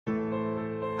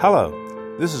Hello,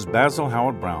 this is Basil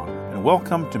Howard Brown, and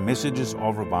welcome to Messages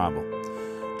of Revival.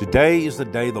 Today is the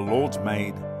day the Lord's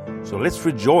made, so let's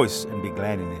rejoice and be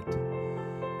glad in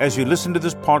it. As you listen to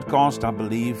this podcast, I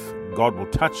believe God will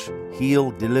touch, heal,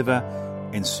 deliver,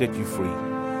 and set you free.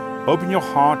 Open your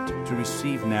heart to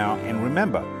receive now, and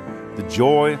remember, the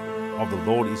joy of the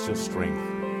Lord is your strength.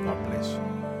 God bless.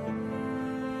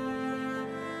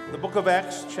 The book of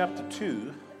Acts, chapter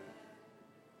 2,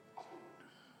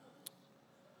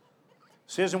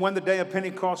 says, and when the day of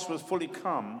Pentecost was fully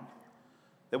come,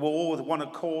 they were all with one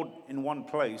accord in one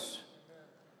place.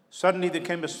 Suddenly there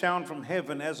came a sound from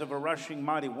heaven as of a rushing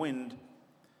mighty wind.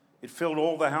 It filled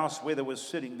all the house where they were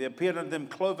sitting. There appeared unto them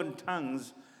cloven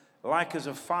tongues like as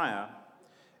of fire,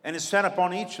 and it sat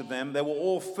upon each of them. They were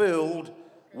all filled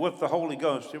with the Holy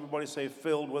Ghost. Everybody say,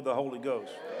 filled with the Holy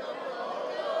Ghost.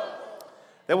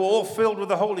 They were all filled with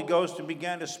the Holy Ghost and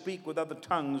began to speak with other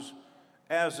tongues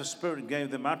as the Spirit gave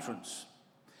them utterance.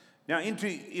 Now into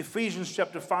Ephesians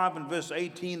chapter 5 and verse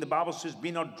 18, the Bible says,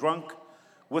 be not drunk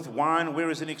with wine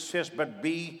whereas in excess, but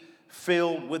be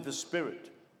filled with the Spirit.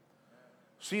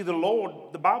 See, the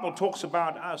Bible talks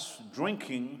about us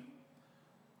drinking.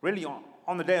 Really,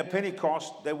 on the day of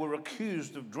Pentecost, they were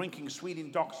accused of drinking sweet,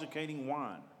 intoxicating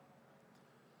wine.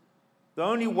 The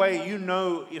only way you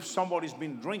know if somebody's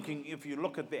been drinking, if you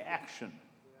look at their action.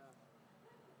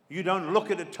 You don't look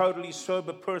at a totally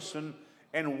sober person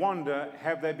and wonder,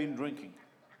 have they been drinking?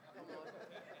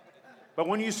 But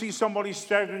when you see somebody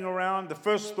staggering around, the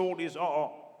first thought is,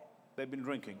 they've been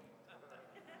drinking.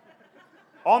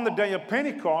 On the day of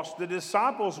Pentecost, the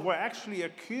disciples were actually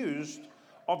accused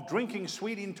of drinking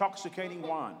sweet, intoxicating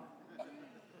wine.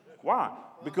 Why?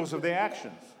 Because of their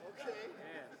actions.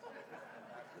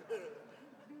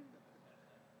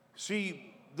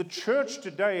 See, the church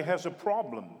today has a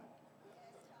problem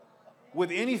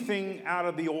with anything out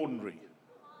of the ordinary.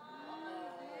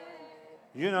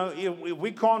 You know, if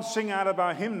we can't sing out of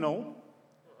our hymnal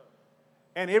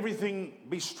and everything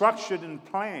be structured and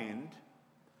planned,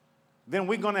 then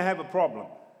we're going to have a problem.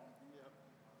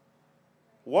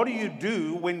 What do you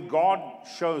do when God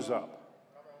shows up?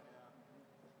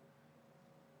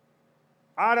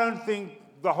 I don't think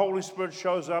the Holy Spirit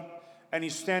shows up and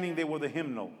he's standing there with a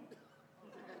hymnal.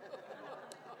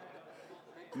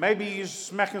 Maybe he's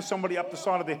smacking somebody up the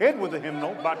side of the head with a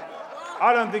hymnal, but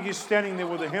I don't think he's standing there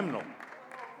with a hymnal.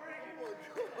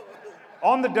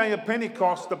 On the day of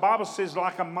Pentecost, the Bible says,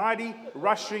 like a mighty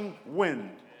rushing wind.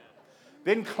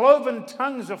 Then cloven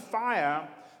tongues of fire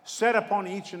sat upon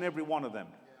each and every one of them.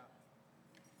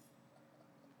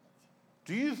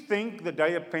 Do you think the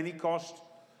day of Pentecost,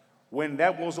 when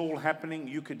that was all happening,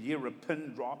 you could hear a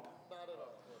pin drop?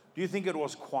 Do you think it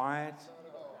was quiet?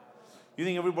 You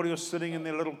think everybody was sitting in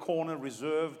their little corner,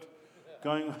 reserved,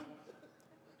 going,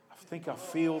 I think I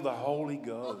feel the Holy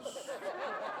Ghost.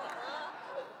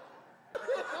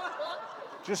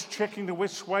 Just checking to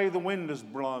which way the wind is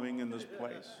blowing in this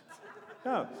place.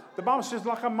 No, the Bible says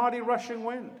like a mighty rushing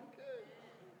wind.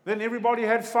 Then everybody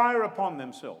had fire upon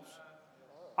themselves.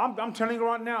 I'm telling you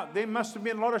right now, there must have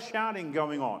been a lot of shouting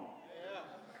going on.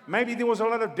 Maybe there was a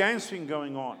lot of dancing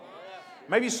going on.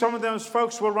 Maybe some of those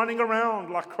folks were running around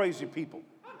like crazy people.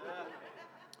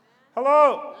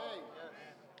 Hello?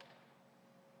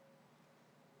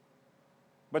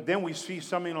 But then we see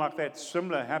something like that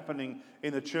similar happening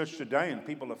in the church today, and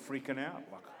people are freaking out.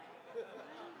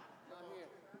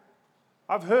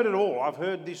 I've heard it all. I've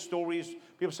heard these stories.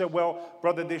 People say, well,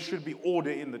 brother, there should be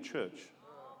order in the church.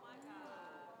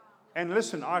 And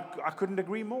listen, I couldn't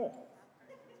agree more.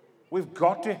 We've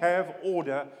got to have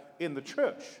order in the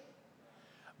church.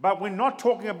 But we're not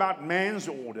talking about man's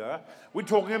order. We're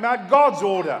talking about God's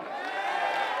order.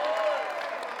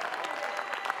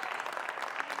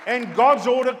 And God's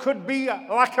order could be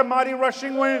like a mighty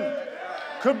rushing wind.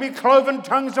 Could be cloven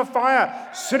tongues of fire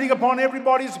sitting upon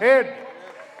everybody's head.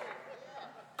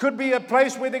 Could be a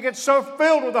place where they get so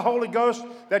filled with the Holy Ghost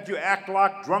that you act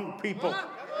like drunk people.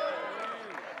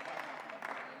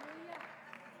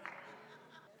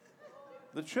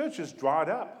 The church is dried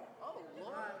up.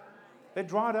 They're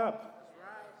dried up.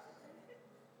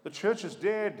 The church is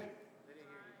dead.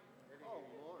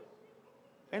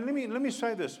 And let me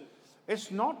say this.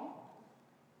 It's not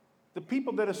the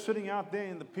people that are sitting out there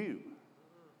in the pew.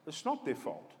 It's not their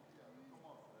fault.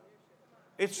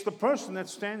 It's the person that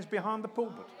stands behind the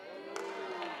pulpit.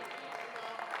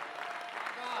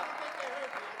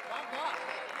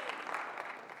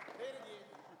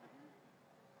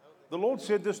 The Lord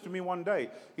said this to me one day.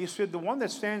 He said, the one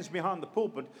that stands behind the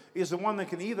pulpit is the one that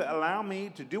can either allow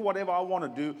me to do whatever I want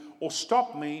to do or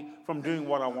stop me from doing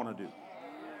what I want to do.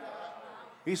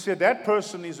 He said that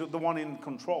person is the one in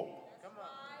control.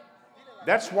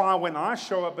 That's why when I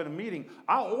show up at a meeting,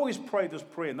 I always pray this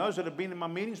prayer. And those that have been in my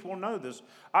meetings will know this.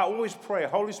 I always pray,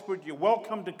 Holy Spirit, you're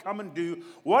welcome to come and do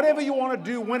whatever you want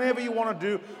to do, whenever you want to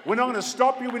do. We're not going to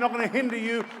stop you. We're not going to hinder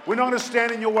you. We're not going to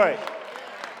stand in your way.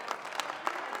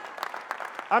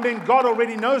 I mean, God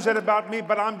already knows that about me,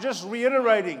 but I'm just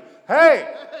reiterating.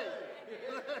 Hey,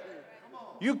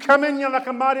 you come in here like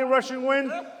a mighty rushing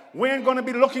wind, we ain't going to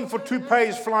be looking for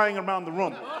toupees flying around the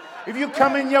room. If you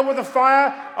come in here with the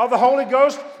fire of the Holy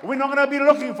Ghost, we're not going to be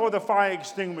looking for the fire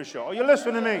extinguisher. Are you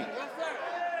listening to me?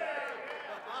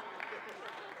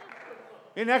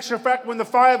 In actual fact, when the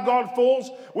fire of God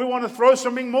falls, we want to throw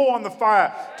something more on the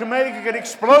fire to make it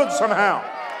explode somehow.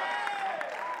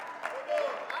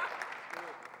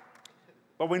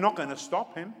 But we're not going to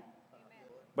stop him.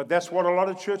 But that's what a lot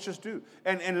of churches do.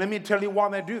 And let me tell you why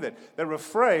they do that. They're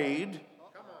afraid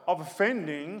of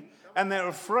offending, and they're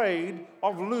afraid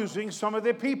of losing some of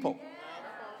their people.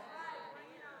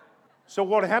 So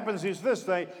what happens is this,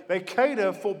 they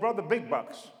cater for Brother Big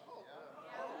Bucks.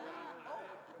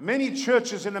 Many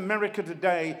churches in America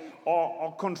today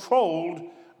are controlled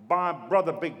by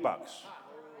Brother Big Bucks.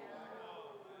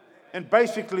 And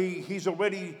basically, he's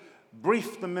already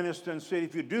briefed the minister and said,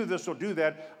 if you do this or do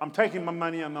that, I'm taking my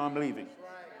money and I'm leaving.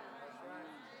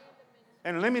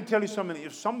 And let me tell you something.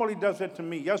 If somebody does that to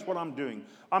me, guess what I'm doing?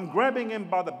 I'm grabbing him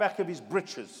by the back of his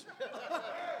breeches.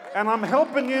 And I'm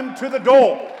helping him to the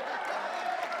door.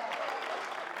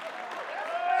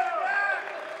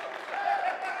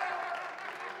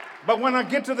 But when I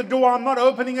get to the door, I'm not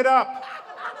opening it up.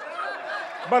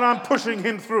 But I'm pushing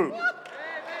him through.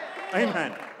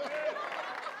 Amen.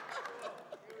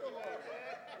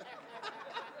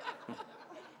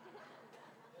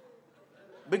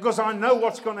 Because I know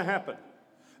what's going to happen.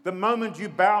 The moment you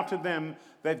bow to them,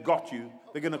 they've got you.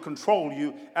 They're going to control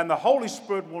you. And the Holy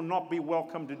Spirit will not be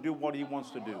welcome to do what he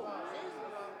wants to do.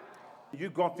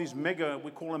 You've got these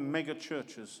we call them mega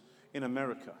churches in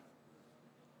America.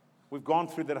 We've gone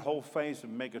through that whole phase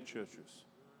of mega churches.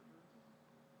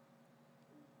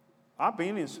 I've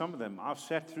been in some of them. I've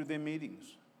sat through their meetings.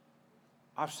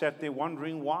 I've sat there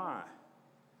wondering why.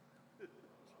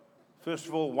 First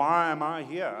of all, why am I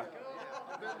here?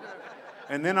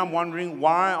 And then I'm wondering,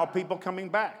 why are people coming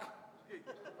back?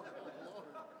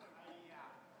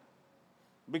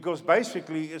 Because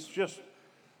basically, it's just,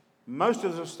 most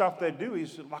of the stuff they do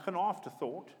is like an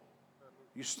afterthought.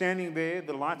 You're standing there,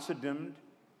 the lights are dimmed,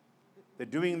 they're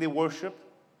doing their worship,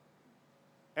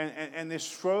 and there's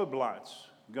strobe lights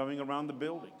going around the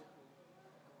building.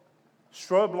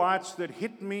 Strobe lights that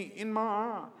hit me in my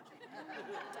eye.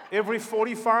 Every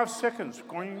 45 seconds.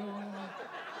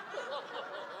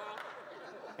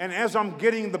 And as I'm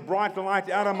getting the bright light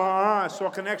out of my eyes so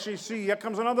I can actually see, here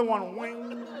comes another one.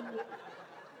 Wing.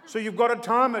 So you've got to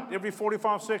time it. Every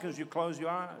 45 seconds, you close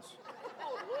your eyes.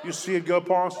 You see it go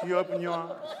past, you open your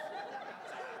eyes.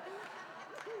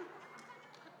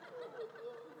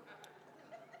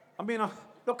 I mean,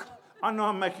 look, I know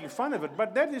I'm making fun of it,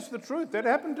 but that is the truth. That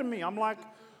happened to me. I'm like,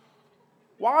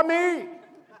 why me?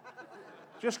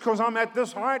 Just because I'm at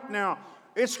this height now,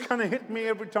 it's going to hit me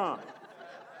every time.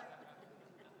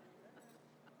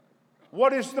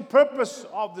 What is the purpose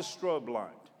of the strobe light?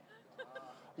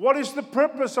 What is the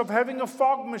purpose of having a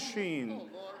fog machine?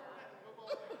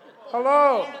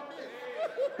 Hello?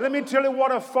 Let me tell you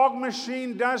what a fog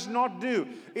machine does not do.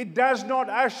 It does not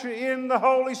usher in the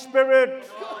Holy Spirit.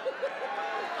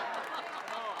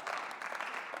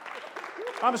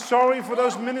 I'm sorry for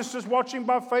those ministers watching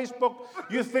by Facebook.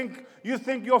 You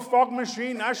think your fog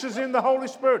machine ushers in the Holy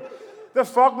Spirit. The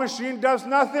fog machine does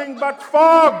nothing but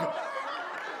fog.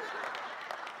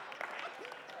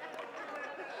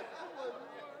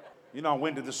 You know, I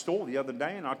went to the store the other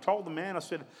day and I told the man, I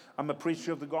said, I'm a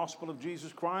preacher of the gospel of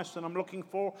Jesus Christ and I'm looking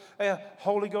for a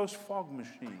Holy Ghost fog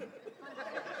machine.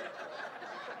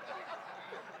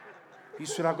 He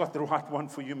said, I got the right one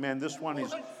for you, man. This one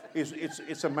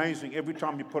it's amazing. Every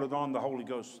time you put it on, the Holy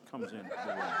Ghost comes in.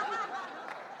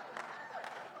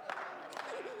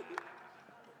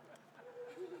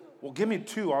 Well, give me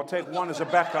two. I'll take one as a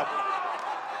backup.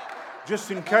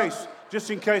 Just in case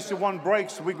the one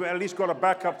breaks, we at least got a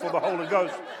backup for the Holy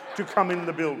Ghost to come in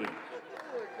the building.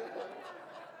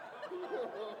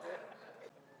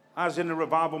 I was in a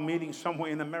revival meeting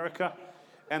somewhere in America,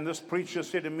 and this preacher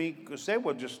said to me, because they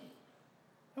were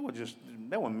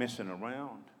messing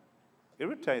around,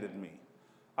 irritated me.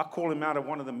 I called him out of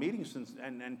one of the meetings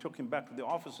and took him back to the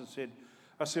office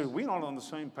and said, we're not on the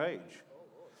same page.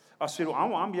 I said,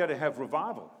 well, I'm here to have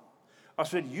revival. I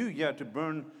said, you here to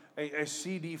burn a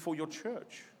CD for your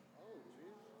church.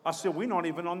 I said, we're not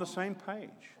even on the same page.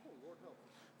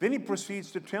 Then he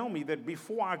proceeds to tell me that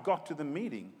before I got to the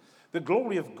meeting, the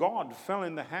glory of God fell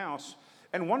in the house,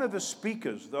 and one of the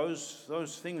speakers,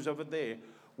 those things over there,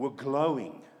 were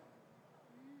glowing.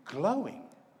 Glowing.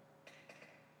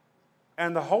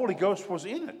 And the Holy Ghost was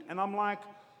in it. And I'm like,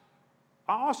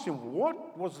 I asked him,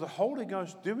 what was the Holy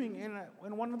Ghost doing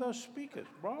in one of those speakers,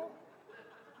 bro?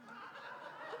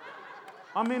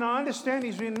 I mean, I understand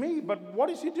he's in me, but what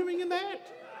is he doing in that?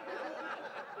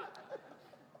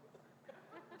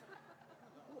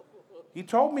 He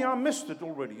told me I missed it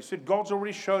already. He said, God's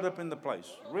already showed up in the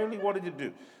place. Really? What did he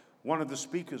do? One of the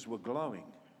speakers were glowing.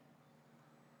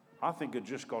 I think it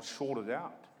just got shorted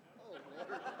out.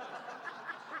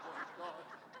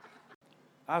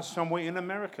 I was somewhere in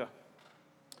America,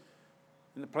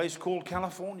 in a place called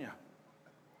California.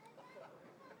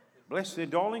 Bless their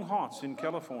darling hearts in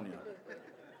California.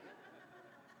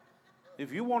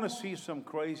 If you want to see some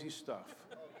crazy stuff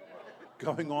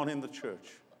going on in the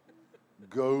church,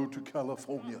 go to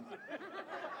California.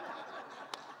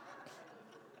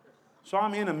 So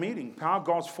I'm in a meeting. Power of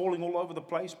God's falling all over the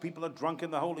place. People are drunk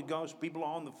in the Holy Ghost. People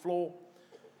are on the floor.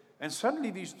 And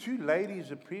suddenly these two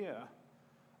ladies appear.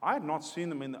 I had not seen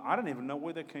them I don't even know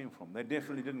where they came from. They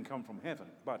definitely didn't come from heaven.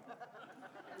 But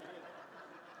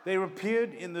they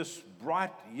appeared in this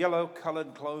bright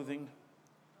yellow-colored clothing.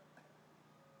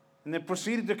 And they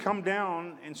proceeded to come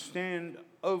down and stand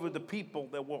over the people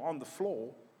that were on the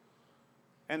floor.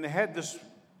 And they had this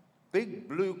big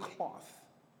blue cloth.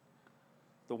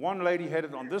 The one lady had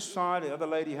it on this side, the other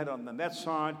lady had it on that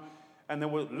side, and they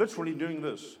were literally doing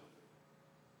this.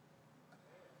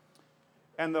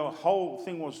 And the whole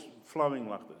thing was flowing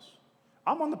like this.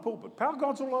 I'm on the pulpit. Power of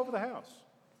God's all over the house.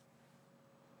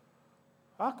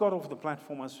 I got off the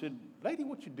platform. I said, lady,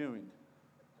 what you doing?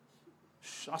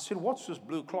 I said, what's this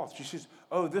blue cloth? She says,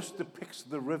 oh, this depicts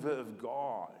the river of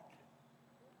God.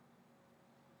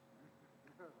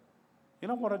 You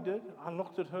know what I did? I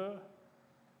looked at her.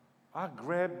 I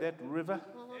grabbed that river.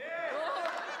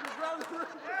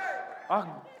 I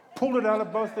pulled it out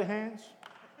of both the hands.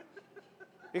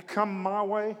 It come my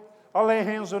way. I lay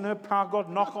hands on her, power God,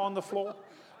 knock her on the floor.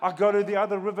 I go to the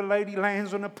other river lady, lay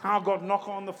hands on her, power God, knock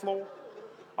her on the floor.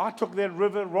 I took that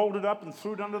river, rolled it up, and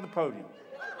threw it under the podium.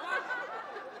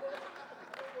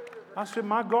 I said,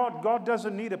 my God, God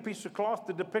doesn't need a piece of cloth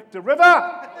to depict a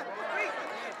river.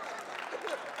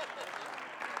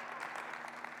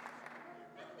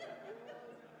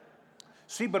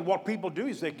 See, but what people do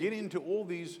is they get into all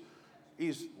these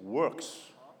works.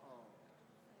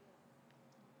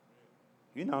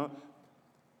 You know,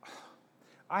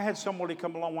 I had somebody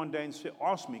come along one day and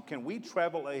ask me, can we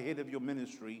travel ahead of your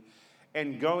ministry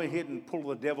and go ahead and pull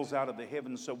the devils out of the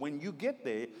heavens so when you get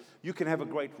there, you can have a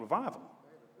great revival?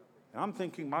 And I'm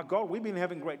thinking, my God, we've been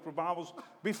having great revivals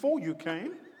before you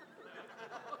came.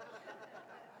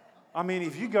 I mean,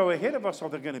 if you go ahead of us, are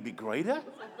they going to be greater?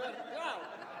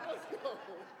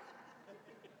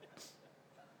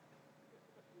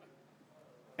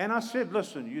 And I said,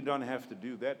 listen, you don't have to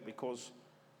do that because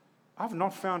I've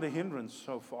not found a hindrance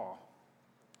so far.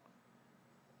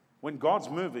 When God's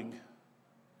moving,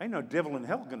 ain't no devil in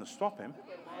hell going to stop him.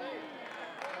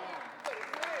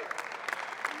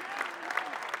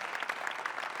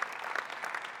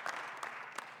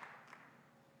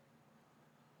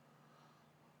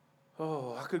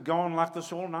 Oh, I could go on like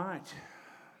this all night.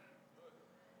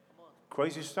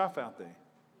 Crazy stuff out there.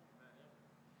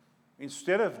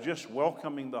 Instead of just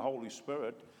welcoming the Holy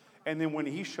Spirit, and then when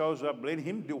he shows up, let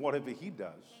him do whatever he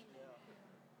does.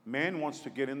 Man wants to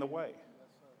get in the way.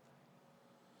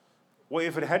 Well,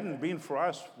 if it hadn't been for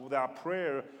us, with our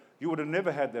prayer, you would have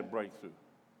never had that breakthrough.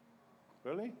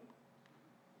 Really?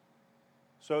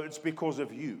 So it's because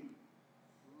of you.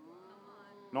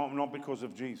 Not because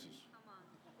of Jesus.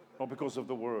 Not because of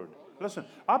the Word. Listen,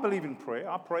 I believe in prayer.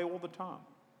 I pray all the time.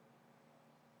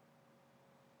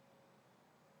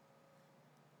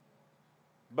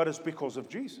 But it's because of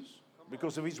Jesus,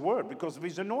 because of his word, because of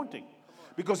his anointing,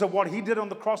 because of what he did on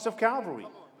the cross of Calvary.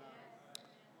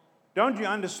 Don't you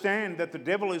understand that the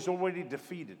devil is already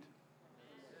defeated?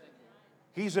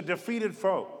 He's a defeated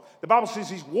foe. The Bible says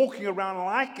he's walking around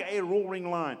like a roaring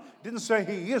lion. It didn't say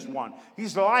he is one.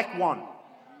 He's like one.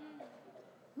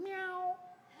 Meow.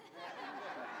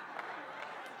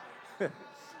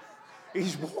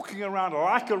 He's walking around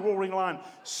like a roaring lion,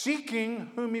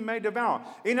 seeking whom he may devour.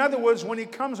 In other words, when he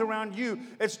comes around you,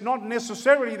 it's not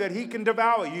necessarily that he can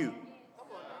devour you.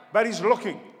 But he's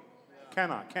looking.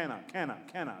 Can I?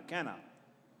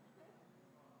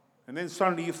 And then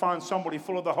suddenly you find somebody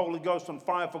full of the Holy Ghost on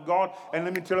fire for God, and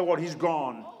let me tell you what, he's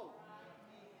gone.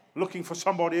 looking for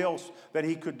somebody else that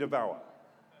he could devour.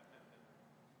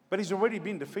 But he's already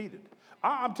been defeated.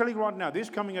 I'm telling you right now, there's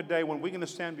coming a day when we're going to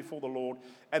stand before the Lord,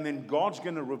 and then God's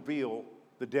going to reveal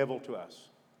the devil to us.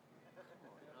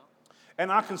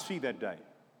 And I can see that day.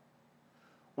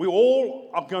 We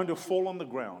all are going to fall on the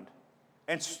ground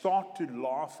and start to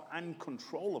laugh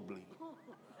uncontrollably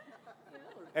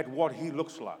at what he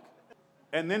looks like.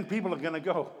 And then people are going to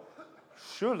go,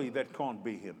 surely that can't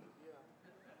be him.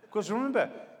 Because remember,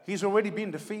 he's already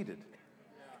been defeated.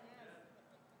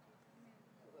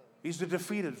 He's the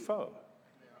defeated foe.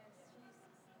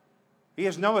 He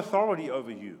has no authority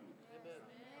over you.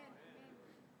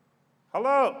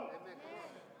 Hello?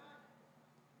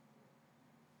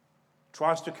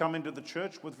 Tries to come into the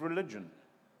church with religion,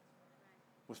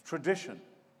 with tradition.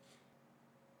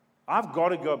 I've got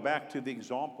to go back to the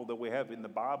example that we have in the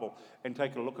Bible and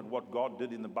take a look at what God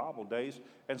did in the Bible days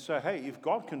and say, hey, if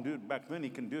God can do it back then, he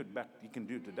can do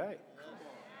it today.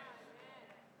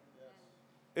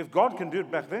 If God can do it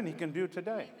back then, he can do it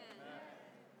today.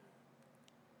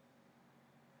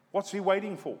 What's he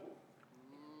waiting for?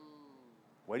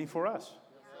 Waiting for us.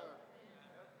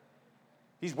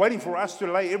 He's waiting for us to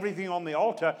lay everything on the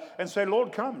altar and say,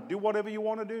 Lord, come, do whatever you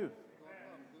want to do.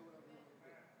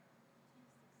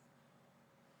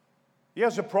 He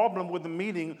has a problem with the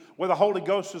meeting where the Holy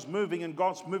Ghost is moving and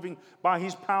God's moving by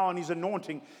his power and his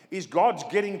anointing. Is God's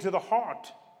getting to the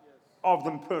heart of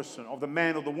the person, of the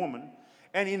man or the woman.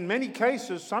 And in many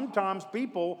cases, sometimes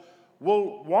people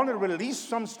will want to release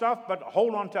some stuff but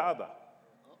hold on to other.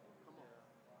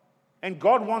 And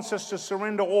God wants us to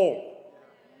surrender all.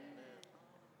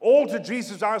 All to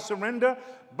Jesus I surrender,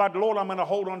 but Lord, I'm going to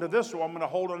hold on to this, or I'm going to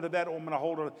hold on to that, or I'm going to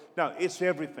hold on to... No, it's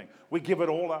everything. We give it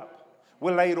all up.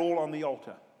 We lay it all on the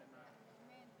altar.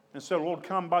 And so, Lord,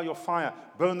 come by your fire,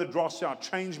 burn the dross out,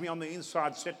 change me on the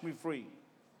inside, set me free.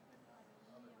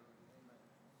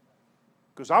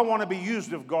 Because I want to be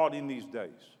used of God in these days.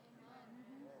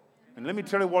 And let me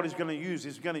tell you what he's going to use.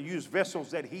 He's going to use vessels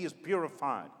that he has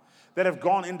purified, that have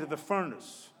gone into the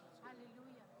furnace.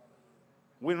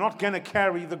 We're not going to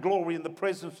carry the glory and the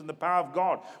presence and the power of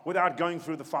God without going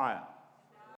through the fire.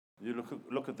 You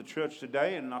look at the church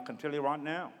today, and I can tell you right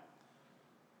now,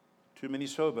 too many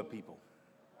sober people.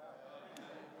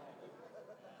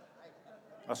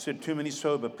 I said too many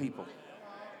sober people.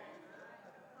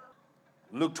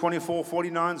 Luke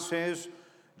 24:49 says,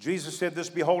 Jesus said this,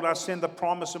 behold, I send the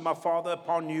promise of my Father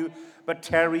upon you, but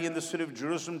tarry in the city of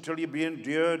Jerusalem till you be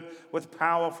endued with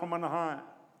power from on high.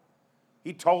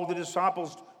 He told the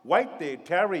disciples, wait there,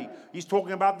 tarry. He's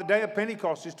talking about the day of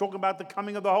Pentecost. He's talking about the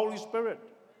coming of the Holy Spirit.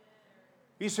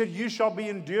 He said, you shall be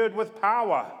endued with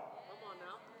power.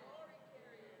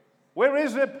 Where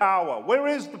is the power? Where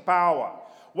is the power?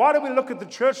 Why do we look at the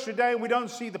church today and we don't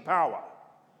see the power?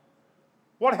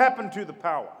 What happened to the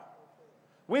power?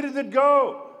 Where did it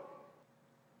go?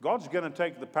 God's going to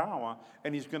take the power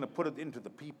and he's going to put it into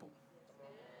the people.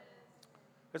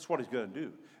 That's what he's going to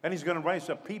do. And he's going to raise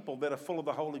up people that are full of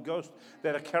the Holy Ghost,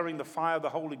 that are carrying the fire of the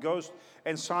Holy Ghost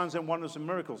and signs and wonders and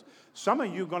miracles. Some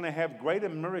of you are going to have greater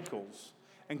miracles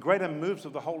and greater moves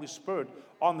of the Holy Spirit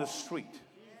on the street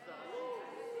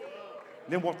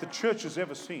than what the church has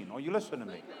ever seen. Are you listening to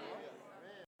me?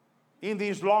 In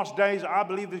these last days, I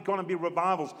believe there's going to be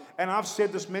revivals. And I've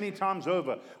said this many times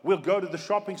over. We'll go to the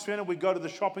shopping center. We go to the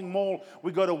shopping mall.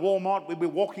 We go to Walmart. We'll be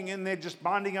walking in there just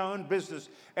minding our own business.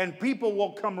 And people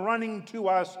will come running to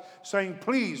us saying,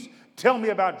 please, tell me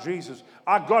about Jesus.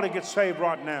 I've got to get saved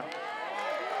right now.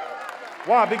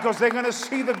 Why? Because they're going to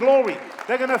see the glory.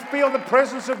 They're going to feel the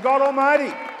presence of God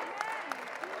Almighty.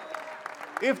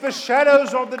 If the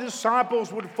shadows of the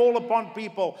disciples would fall upon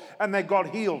people and they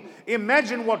got healed,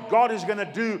 imagine what God is going to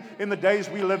do in the days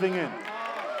we're living in.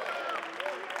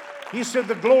 He said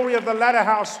the glory of the latter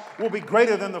house will be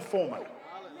greater than the former.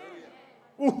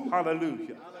 Ooh,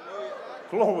 hallelujah.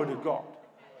 Glory to God.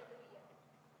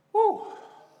 Ooh.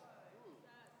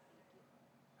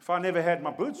 If I never had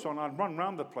my boots on, I'd run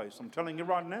around the place. I'm telling you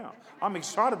right now. I'm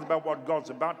excited about what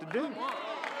God's about to do.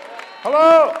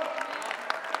 Hello.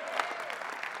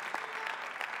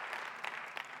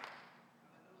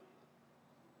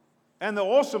 And the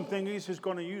awesome thing is he's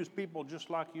going to use people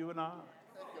just like you and I.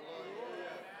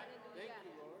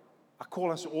 I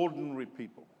call us ordinary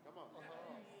people.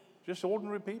 Just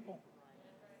ordinary people.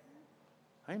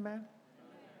 Amen.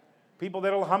 People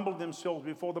that will humble themselves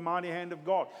before the mighty hand of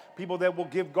God. People that will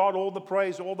give God all the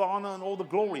praise, all the honor, and all the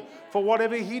glory for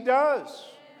whatever he does.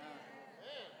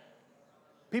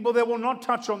 People that will not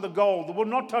touch on the gold, that will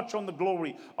not touch on the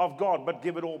glory of God, but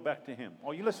give it all back to him.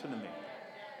 Are you listening to me?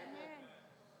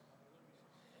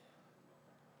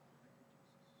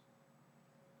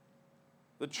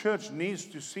 The church needs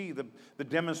to see the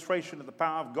demonstration of the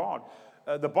power of God.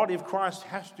 The body of Christ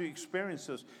has to experience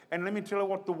this. And let me tell you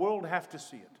what, the world have to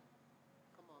see it.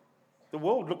 The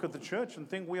world look at the church and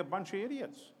think we're a bunch of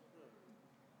idiots.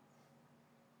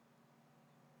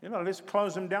 You know, let's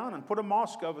close them down and put a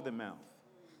mask over their mouth.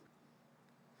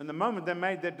 And the moment they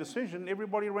made that decision,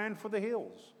 everybody ran for the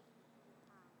hills.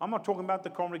 I'm not talking about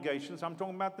the congregations. I'm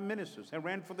talking about the ministers. They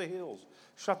ran for the hills,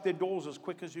 shut their doors as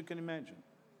quick as you can imagine.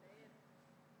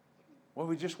 Well,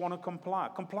 we just want to comply.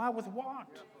 Comply with what?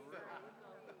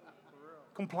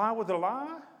 Comply with a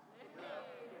lie?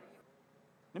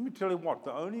 Let me tell you what,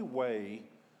 the only way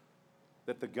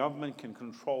that the government can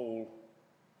control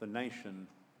the nation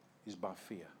is by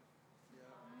fear.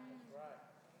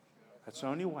 That's the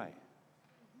only way.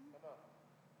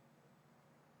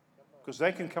 Because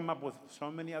they can come up with so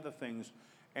many other things,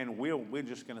 and we're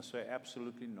just going to say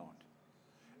absolutely not.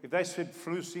 If they said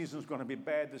flu season is going to be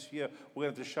bad this year, we're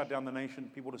going to have to shut down the nation,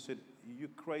 people would have said, you're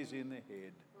crazy in the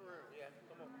head.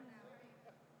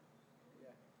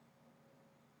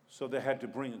 So they had to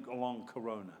bring along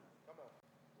Corona.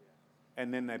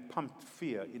 And then they pumped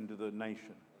fear into the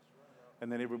nation.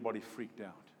 And then everybody freaked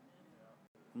out.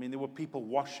 I mean, there were people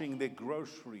washing their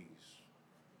groceries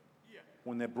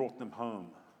when they brought them home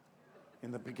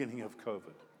in the beginning of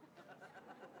COVID.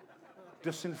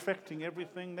 Disinfecting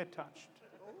everything they touched.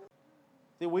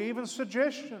 There were even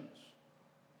suggestions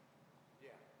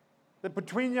that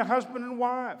between your husband and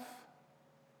wife,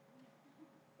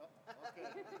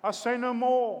 I say no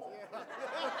more.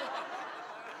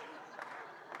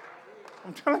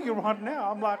 I'm telling you right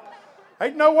now, I'm like,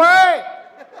 ain't no way.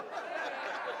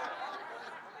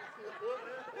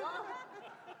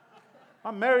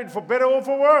 I'm married for better or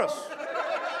for worse.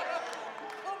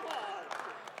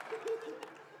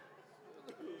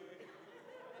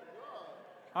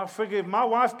 I figure if my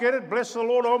wife get it, bless the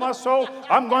Lord, oh my soul,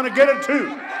 I'm going to get it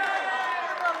too.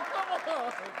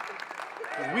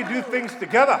 We do things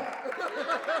together.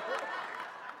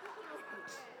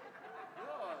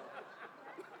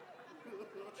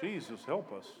 Jesus,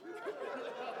 help us.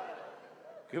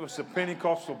 Give us a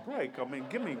Pentecostal break. I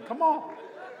mean, come on.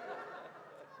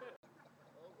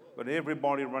 But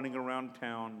everybody running around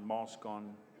town, mask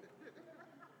on.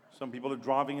 Some people are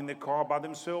driving in their car by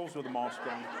themselves with a mask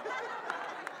on.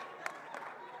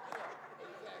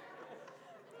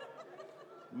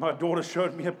 My daughter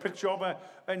showed me a picture of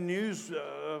a news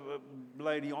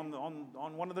lady on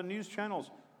one of the news channels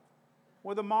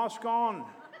with a mask on.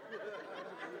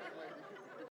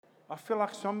 I feel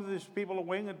like some of these people are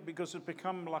wearing it because it's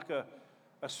become like a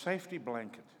safety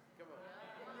blanket.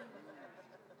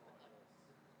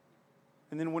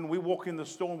 And then when we walk in the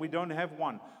store and we don't have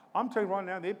one, I'm telling you right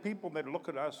now, there are people that look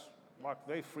at us like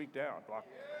they freaked out,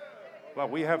 like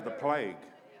we have the plague.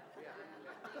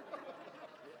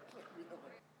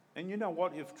 And you know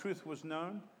what? If truth was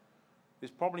known, there's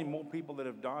probably more people that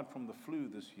have died from the flu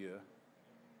this year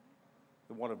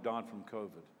than what have died from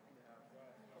COVID.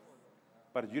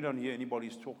 But you don't hear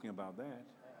anybody's talking about that.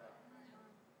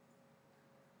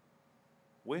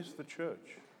 Where's the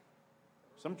church?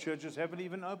 Some churches haven't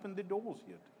even opened their doors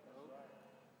yet.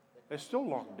 They're still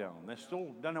locked down. They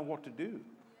still don't know what to do.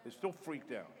 They're still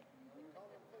freaked out.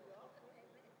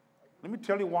 Let me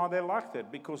tell you why they're like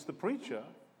that. Because the preacher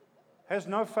has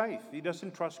no faith. He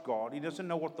doesn't trust God. He doesn't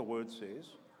know what the Word says.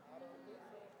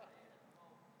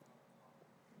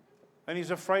 And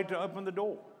he's afraid to open the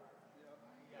door.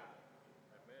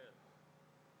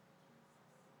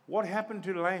 What happened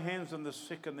to lay hands on the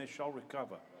sick and they shall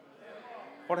recover?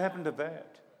 What happened to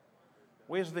that?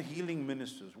 Where's the healing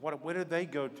ministers? Where did they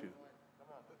go to?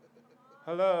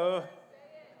 Hello?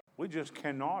 We just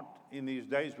cannot, in these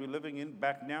days we're living in,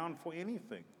 back down for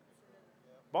anything.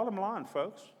 Bottom line,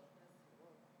 folks.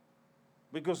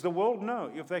 Because the world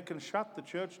know if they can shut the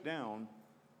church down,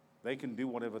 they can do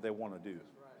whatever they want to do.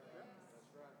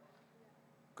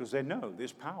 Because they know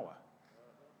there's power.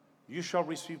 You shall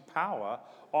receive power.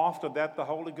 After that, the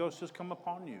Holy Ghost has come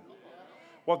upon you.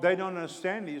 What they don't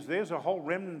understand is there's a whole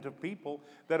remnant of people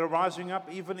that are rising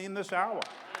up even in this hour.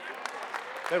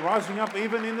 They're rising up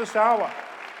even in this hour.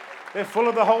 They're full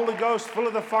of the Holy Ghost, full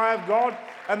of the fire of God,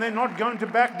 and they're not going to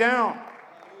back down.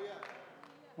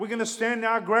 We're going to stand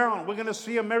our ground. We're going to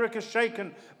see America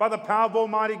shaken by the power of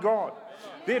Almighty God.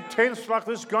 There are tents like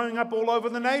this going up all over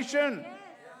the nation.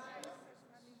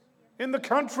 In the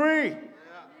country.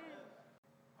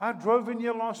 I drove in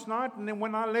here last night, and then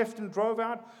when I left and drove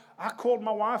out, I called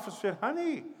my wife and said,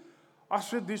 honey, I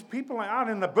said, these people are out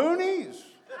in the boonies.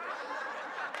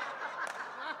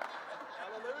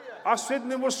 I said, and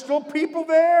there were still people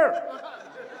there.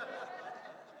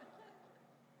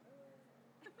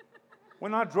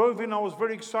 When I drove in, I was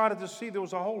very excited to see there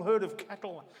was a whole herd of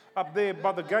cattle up there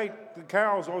by the gate, the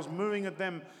cows. I was mooing at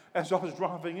them as I was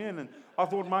driving in, and I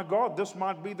thought, my God, this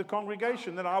might be the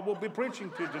congregation that I will be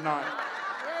preaching to tonight.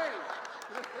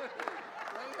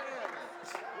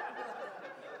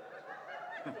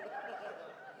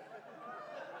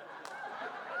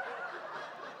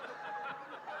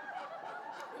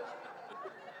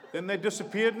 Then they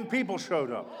disappeared and people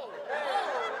showed up.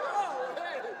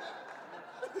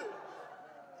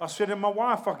 I said to my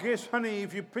wife, I guess, honey,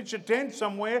 if you pitch a tent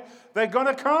somewhere, they're going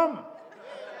to come.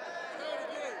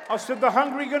 I said, the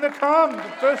hungry are going to come. The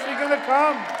thirsty are going to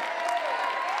come.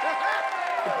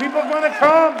 The people are going to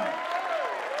come.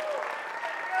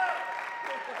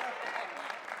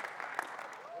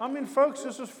 I mean, folks,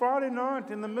 this is Friday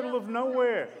night in the middle of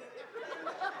nowhere.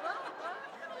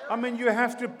 I mean, you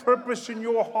have to purpose in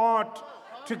your heart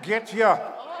to get here.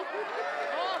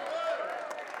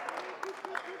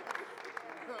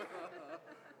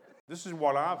 This is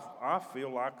what I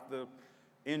feel like the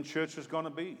end church is going to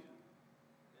be.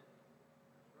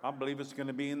 I believe it's going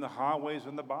to be in the highways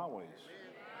and the byways.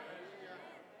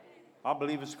 I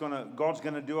believe God's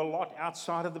going to do a lot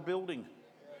outside of the building.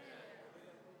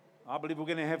 I believe we're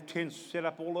going to have tents set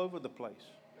up all over the place.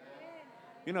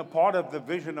 You know, part of the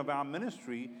vision of our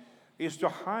ministry is to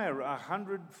hire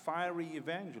 100 fiery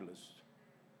evangelists,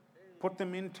 put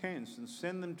them in tents, and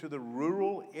send them to the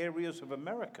rural areas of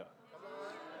America.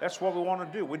 That's what we want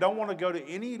to do. We don't want to go to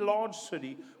any large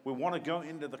city. We want to go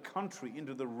into the country,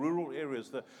 into the rural areas,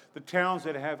 the towns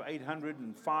that have 800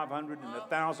 and 500 and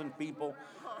 1,000 people.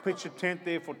 Pitch a tent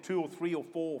there for 2 or 3 or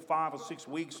 4 or 5 or 6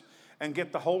 weeks and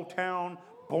get the whole town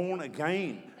born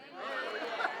again.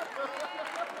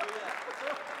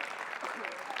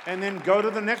 And then go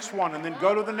to the next one, and then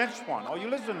go to the next one. Are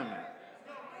you listening to me?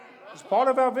 It's part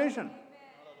of our vision.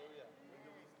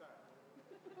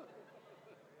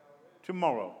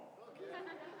 Tomorrow.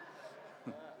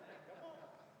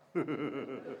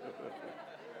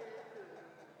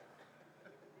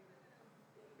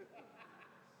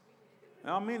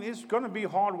 I mean, it's going to be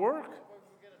hard work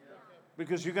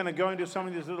because you're going to go into some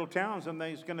of these little towns and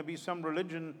there's going to be some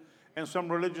religion and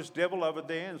some religious devil over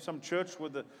there and some church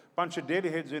with a bunch of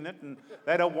deadheads in it, and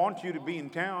they don't want you to be in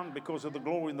town because of the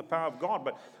glory and the power of God.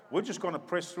 But we're just going to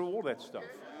press through all that stuff.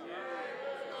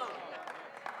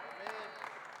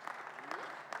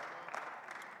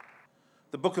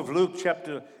 The book of Luke,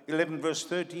 chapter 11, verse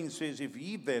 13 says, if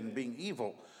ye then, being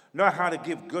evil, know how to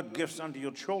give good gifts unto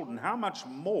your children, how much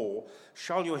more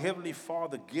shall your heavenly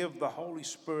Father give the Holy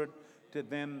Spirit to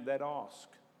them that ask?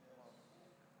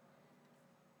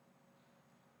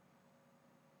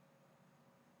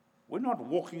 We're not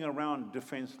walking around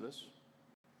defenseless.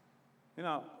 You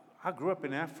know, I grew up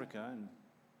in Africa, and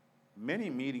many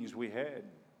meetings we had,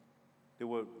 there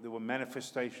were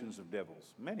manifestations of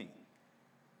devils, many.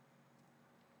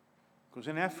 Because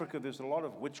in Africa, there's a lot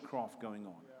of witchcraft going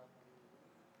on.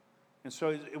 And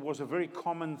so it was a very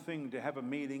common thing to have a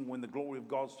meeting when the glory of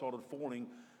God started falling,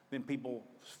 then people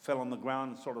fell on the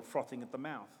ground and started frothing at the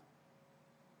mouth.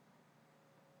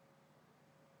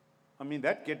 I mean,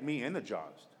 that get me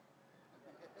energized.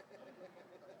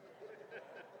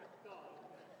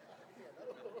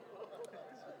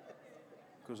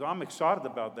 Because I'm excited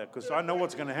about that, because I know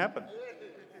what's going to happen.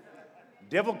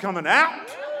 Devil coming out.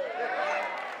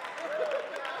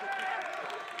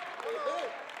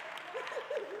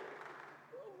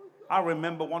 I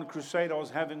remember one crusade I was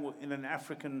having in an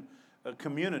African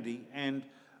community, and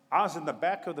I was in the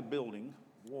back of the building,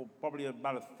 well, probably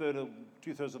about a third or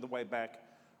 2/3 of the way back.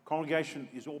 Congregation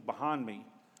is all behind me,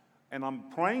 and I'm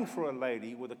praying for a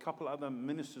lady with a couple other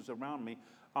ministers around me.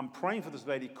 I'm praying for this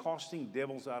lady, casting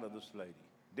devils out of this lady.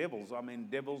 Devils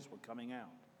were coming out.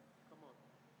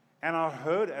 And I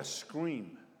heard a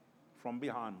scream from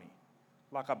behind me,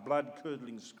 like a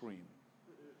blood-curdling scream.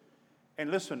 And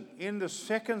listen, in the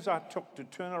seconds I took to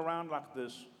turn around like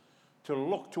this, to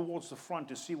look towards the front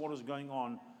to see what was going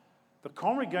on, the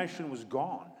congregation was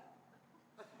gone.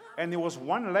 And there was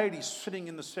one lady sitting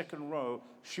in the second row.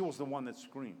 She was the one that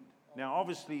screamed. Now,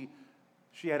 obviously,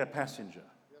 she had a passenger.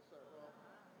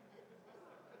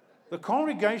 The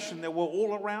congregation that were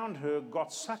all around her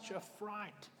got such a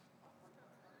fright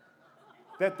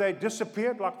that they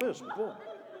disappeared like this. Boom.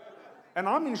 And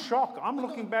I'm in shock. I'm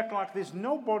looking back like there's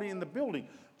nobody in the building.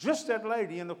 Just that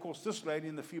lady, and of course this lady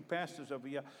and the few pastors over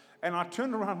here. And I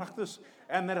turned around like this,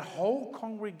 and that whole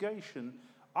congregation,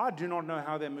 I do not know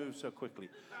how they moved so quickly.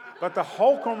 But the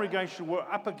whole congregation were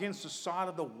up against the side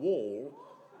of the wall,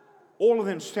 all of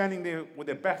them standing there with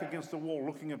their back against the wall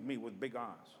looking at me with big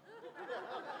eyes.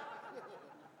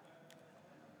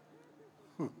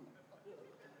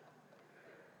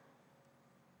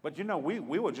 But you know, we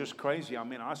were just crazy. I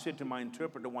mean, I said to my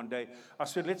interpreter one day, I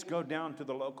said, let's go down to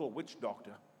the local witch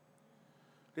doctor.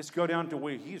 Let's go down to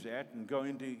where he's at and go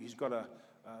into, he's got a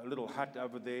little hut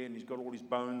over there and he's got all his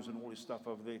bones and all his stuff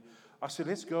over there. I said,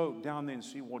 let's go down there and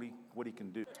see what he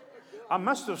can do. I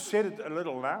must have said it a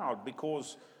little loud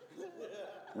because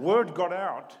word got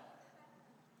out.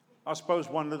 I suppose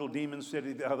one little demon said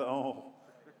to the other, oh,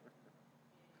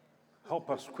 help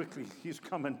us quickly, he's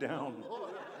coming down.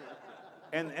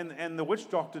 And the witch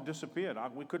doctor disappeared.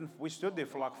 We stood there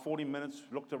for like 40 minutes,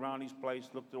 looked around his place,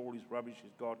 looked at all his rubbish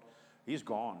he's got. He's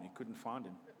gone. He couldn't find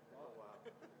him.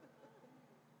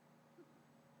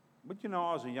 But you know,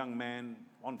 I was a young man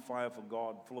on fire for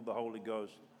God, full of the Holy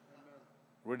Ghost,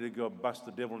 ready to go bust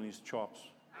the devil in his chops.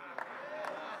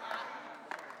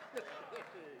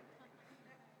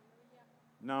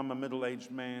 Now I'm a middle-aged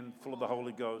man, full of the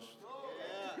Holy Ghost,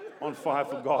 on fire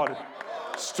for God,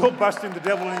 still busting the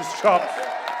devil in his chops.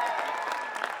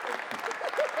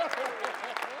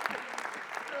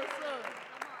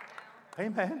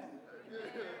 Amen.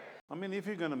 I mean, if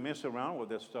you're going to mess around with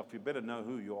this stuff, you better know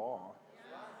who you are.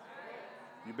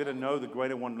 You better know the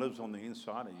greater one lives on the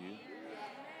inside of you.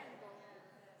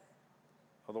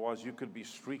 Otherwise, you could be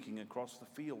streaking across the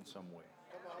field somewhere.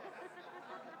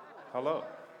 Hello.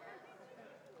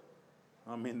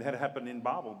 I mean, that happened in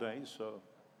Bible days, so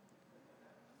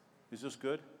is this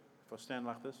good if I stand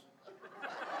like this?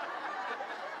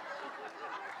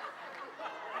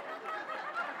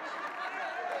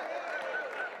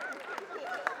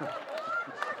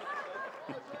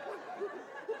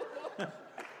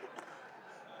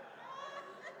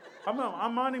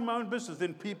 I'm minding my own business,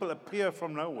 then people appear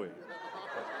from nowhere.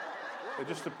 They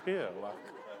just appear like.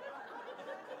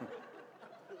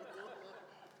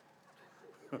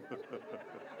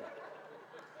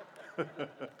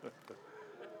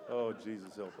 Oh,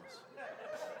 Jesus, help us.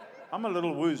 I'm a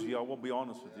little woozy, I will be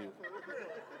honest with you.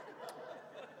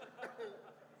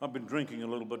 I've been drinking a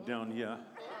little bit down here.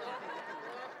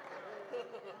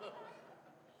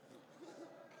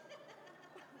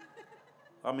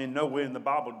 I mean, nowhere in the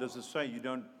Bible does it say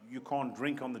you can't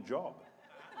drink on the job.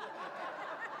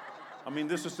 I mean,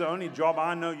 this is the only job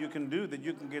I know you can do, that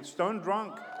you can get stone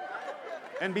drunk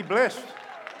and be blessed.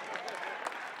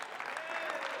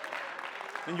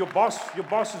 And your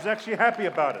boss is actually happy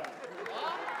about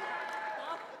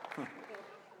it.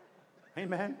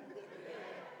 Amen.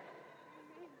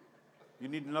 You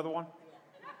need another one?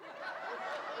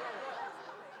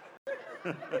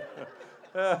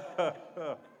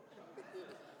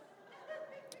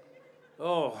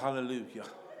 Oh, hallelujah.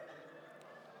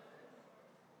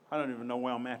 I don't even know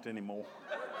where I'm at anymore.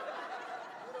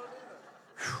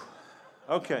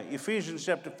 Okay, Ephesians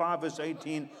chapter 5, verse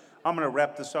 18. I'm going to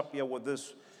wrap this up here with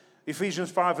this.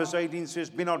 Ephesians 5, verse 18 says,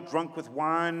 be not drunk with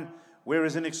wine, where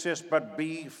is in excess, but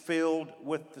be filled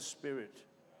with the Spirit.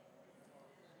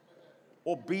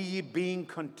 Or be ye being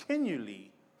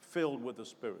continually filled with the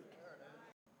Spirit.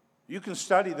 You can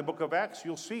study the book of Acts,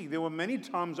 you'll see there were many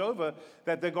times over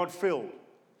that they got filled.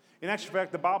 In actual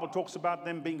fact, the Bible talks about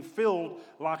them being filled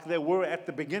like they were at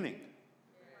the beginning.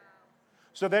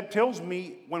 So that tells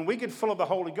me when we get full of the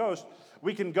Holy Ghost,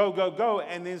 we can go,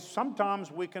 and then sometimes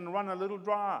we can run a little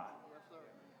dry.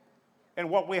 And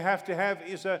what we have to have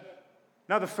is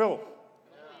another fill.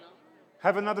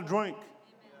 Have another drink.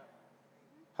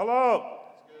 Hello.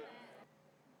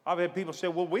 I've had people say,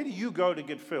 well, where do you go to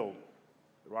get filled?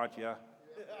 Right here.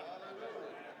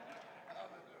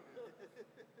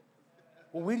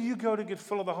 Well, where do you go to get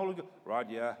full of the Holy Ghost? Right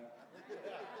here.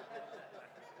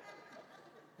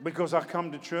 Because I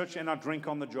come to church and I drink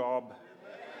on the job.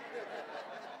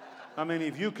 I mean,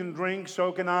 if you can drink,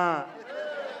 so can I.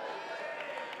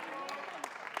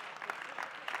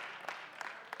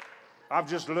 I've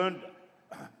just learned.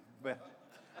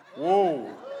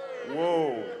 Whoa.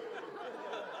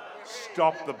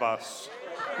 Stop the bus.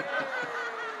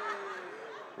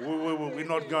 We're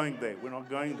not going there. We're not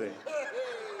going there.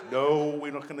 No,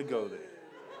 we're not going to go there.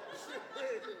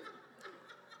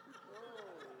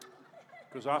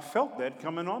 Because I felt that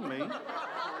coming on me.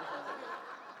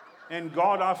 And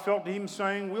God, I felt Him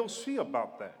saying, we'll see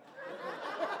about that.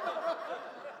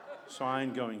 So I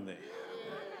ain't going there.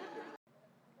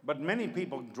 But many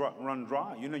people run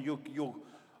dry. You know,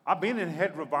 I've been in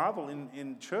head revival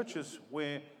in churches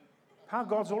where power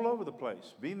God's all over the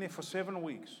place. Been there for 7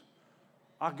 weeks.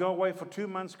 I go away for 2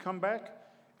 months, come back,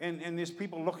 and there's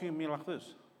people looking at me like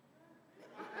this.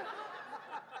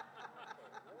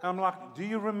 I'm like, do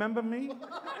you remember me?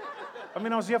 I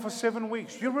mean, I was here for 7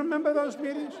 weeks. Do you remember those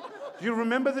meetings? Do you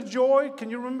remember the joy?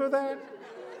 Can you remember that?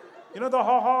 You know, the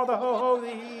ha-ha, the ho-ho, the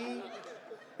hee.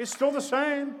 It's still the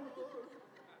same.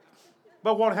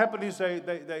 But what happened is they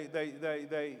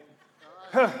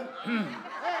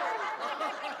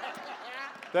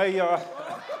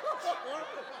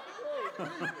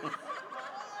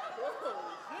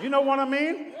you know what I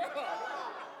mean?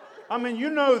 I mean, you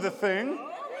know the thing.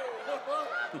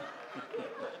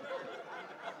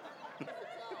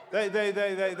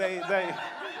 They.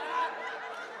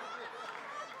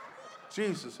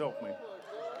 Jesus, help me.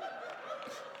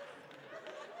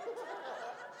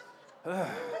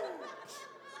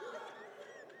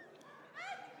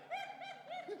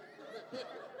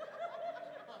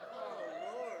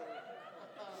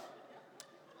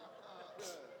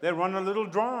 They run a little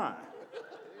dry.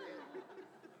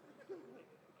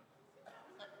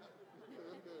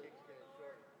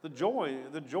 The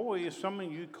joy is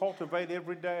something you cultivate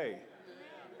every day.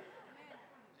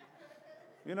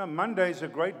 You know, Monday's a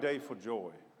great day for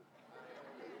joy.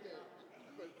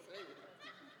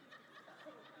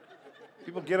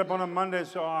 People get up on a Monday and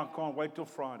say, oh, I can't wait till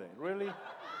Friday. Really?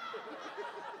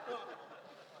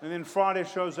 And then Friday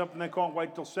shows up and they can't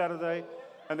wait till Saturday.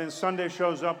 And then Sunday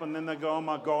shows up and then they go, oh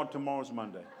my God, tomorrow's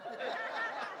Monday.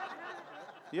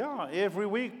 Yeah, every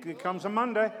week it comes a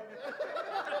Monday.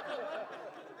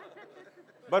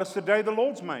 But it's the day the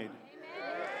Lord's made.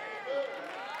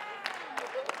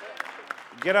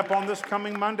 Get up on this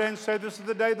coming Monday and say, this is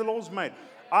the day the Lord's made.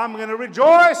 I'm going to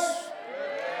rejoice.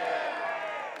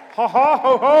 Ha ha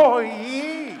ho ho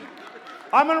yee.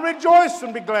 I'm going to rejoice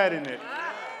and be glad in it.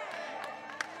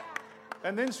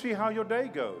 And then see how your day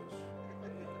goes.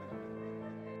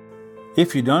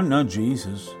 If you don't know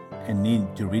Jesus and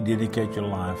need to rededicate your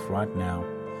life right now,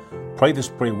 pray this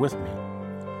prayer with me.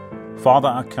 Father,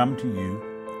 I come to you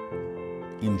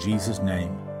in Jesus'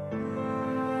 name.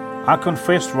 I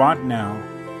confess right now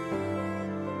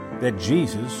that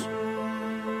Jesus,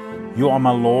 you are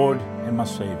my Lord and my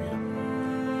Savior.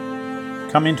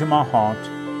 Come into my heart,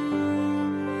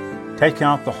 take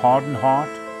out the hardened heart,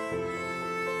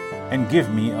 and give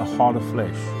me a heart of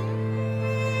flesh.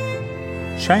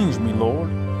 Change me, Lord.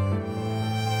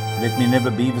 Let me never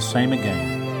be the same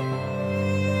again.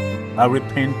 I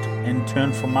repent and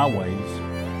turn from my ways.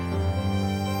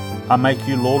 I make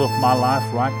you Lord of my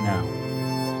life right now.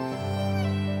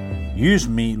 Use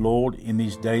me, Lord, in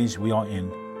these days we are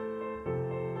in.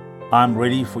 I'm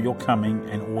ready for your coming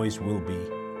and always will be.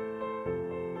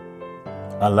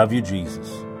 I love you, Jesus.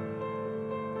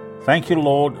 Thank you,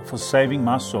 Lord, for saving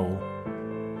my soul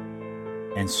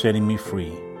and setting me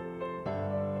free.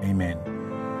 Amen.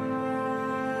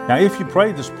 Now, if you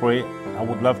prayed this prayer, I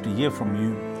would love to hear from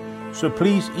you. So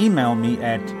please email me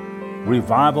at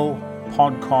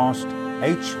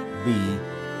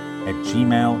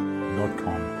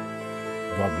revivalpodcasthb@gmail.com.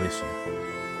 God bless you.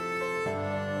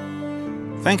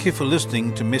 Thank you for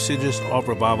listening to Messages of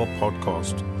Revival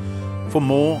Podcast. For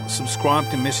more, subscribe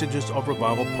to Messages of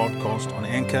Revival Podcast on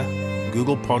Anchor,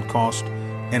 Google Podcast,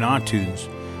 and iTunes,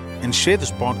 and share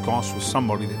this podcast with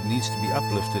somebody that needs to be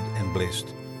uplifted and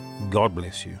blessed. God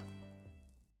bless you.